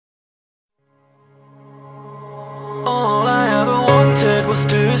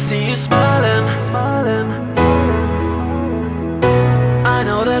to see you smiling. I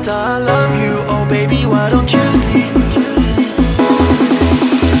know that I love you, oh baby, why don't you see?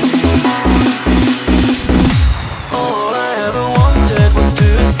 All I ever wanted was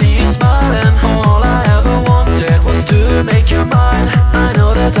to see you smiling. All I ever wanted was to make you mine. I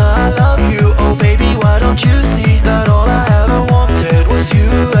know that I love you, oh baby, why don't you see that all I ever wanted was you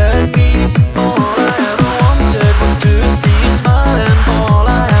and me? All I ever wanted was to see you smiling. All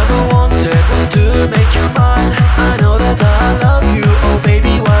I ever wanted was to make you mine. I know that I love you, oh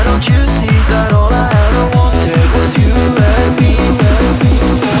baby, why don't you see that all I ever wanted was you and me?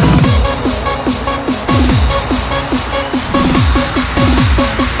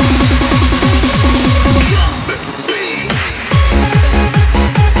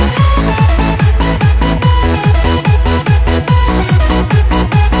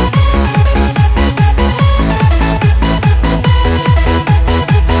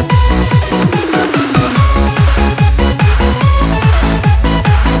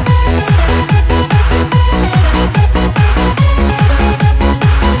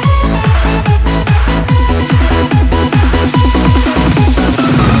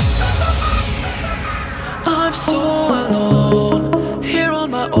 I'm so alone, here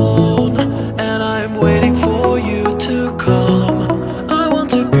on my own, and I'm waiting for you to come. I want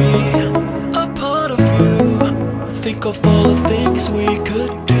to be a part of you, think of all the things we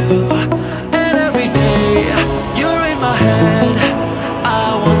could do. And every day, you're in my head,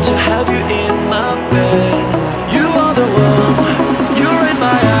 I want to have you in my bed. You are the one, you're in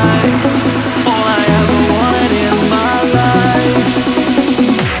my eyes, all I ever wanted in my life.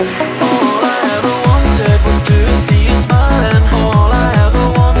 All I ever wanted was to see you smiling. All I ever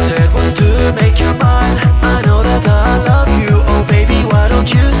wanted was to make you mine. I know that I love you, oh baby, why don't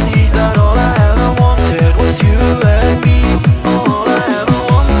you see that all I ever wanted was you and me? All I ever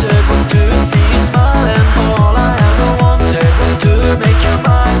wanted was to see you smiling. All I ever wanted was to make you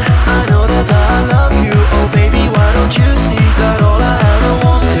mine. I know that I love you, oh baby, why don't you see that all I ever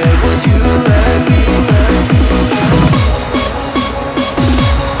wanted was you and me?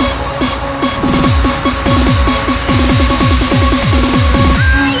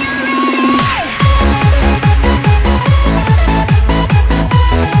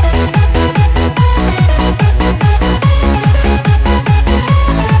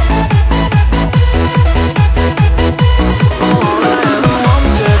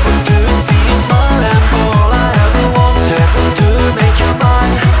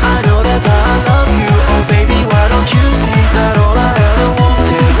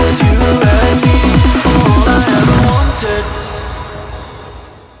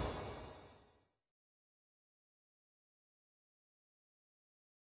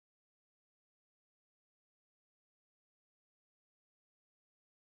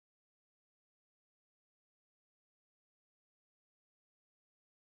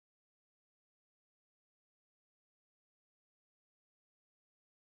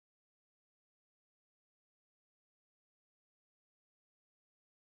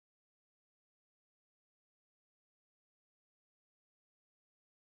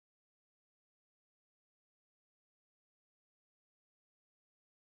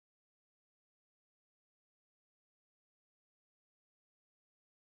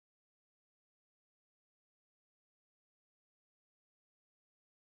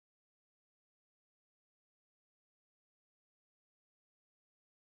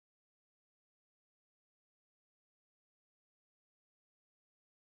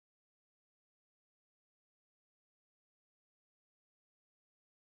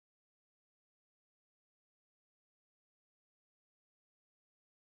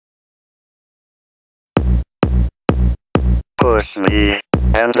 Push me,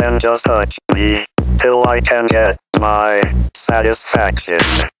 and then just touch me, till I can get my satisfaction.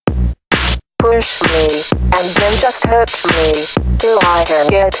 Push me, and then just touch me, till I can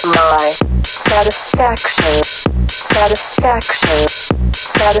get my satisfaction. Satisfaction.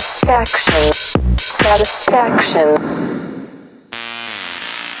 Satisfaction. Satisfaction.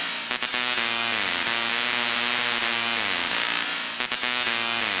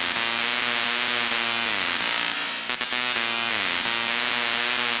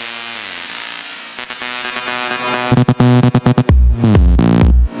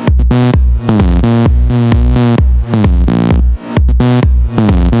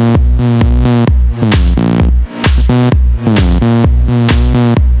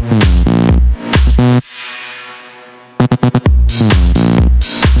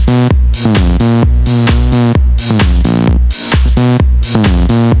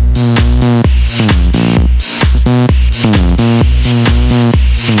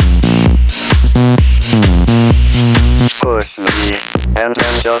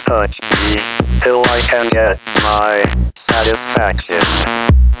 touch me till I can get my satisfaction.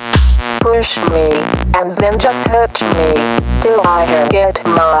 Push me, and then just touch me till I can get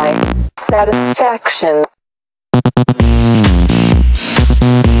my satisfaction.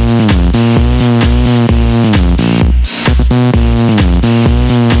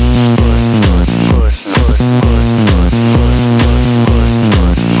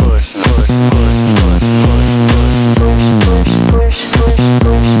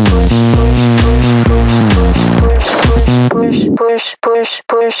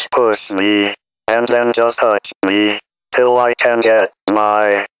 Push me, and then just touch me till I can get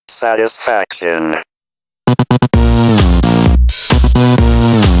my satisfaction.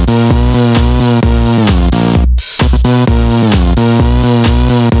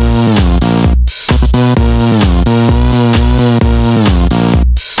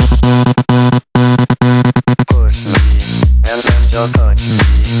 Push me, and then just touch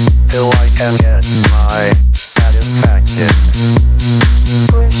me till I can get my